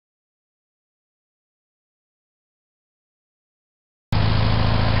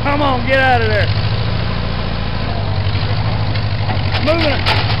Come on, get out of there. Moving it.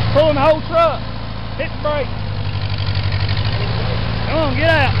 Pulling the whole truck. Hit the brake. Come on,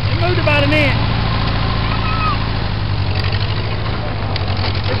 get out. It moved about an inch.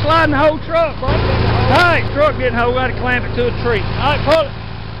 It's sliding the whole truck, bro. Alright, truck getting hold. Got to clamp it to a tree. Alright, pull it.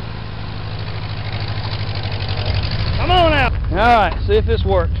 Come on out. Alright, see if this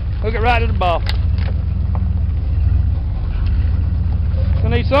works. Hook it right to the ball.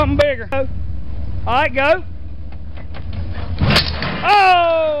 Gonna need something bigger. Alright, go.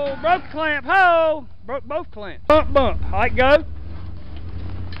 Oh! Broke the clamp. Oh! Broke both clamps. Bump, bump. Alright, go.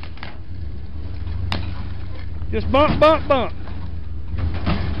 Just bump, bump, bump.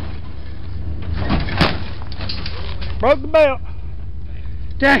 Broke the belt.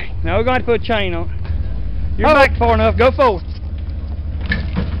 Dang. Now we're going to put a chain on it. You're back far enough. Go forward.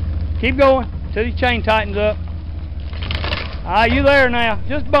 Keep going till your chain tightens up. Alright, you there now.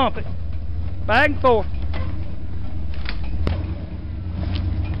 Just bump it. Back and forth.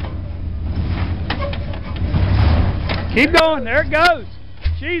 Keep going. There it goes.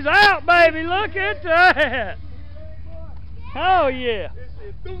 She's out, baby. Look at that. Oh, yeah.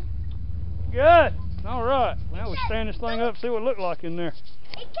 Good. All right. Now we'll stand this thing up, see what it looks like in there.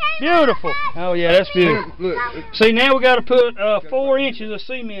 Beautiful. Oh, yeah, that's beautiful. See, now we got to put 4 inches of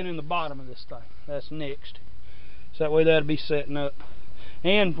cement in the bottom of this thing. That's next. So that way that'll be setting up.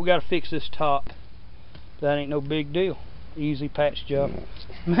 And we got to fix this top. That ain't no big deal. Easy patch job.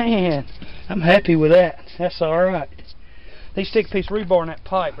 Man, I'm happy with that. That's all right. They stick a piece of rebar in that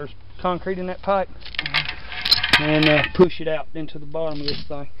pipe. There's concrete in that pipe. And push it out into the bottom of this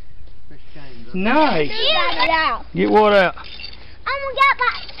thing. Nice. Get what out? I'm gonna get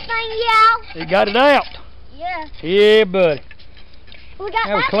that thing out. You got it out? Yeah. Yeah, buddy. We got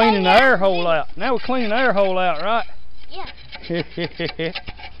now we're cleaning the air hole out. Now we're cleaning the air hole out, right? Yeah.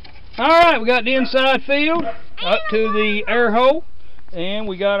 Alright, we got the inside field up to the air hole. And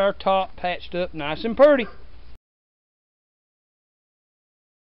we got our top patched up nice and pretty.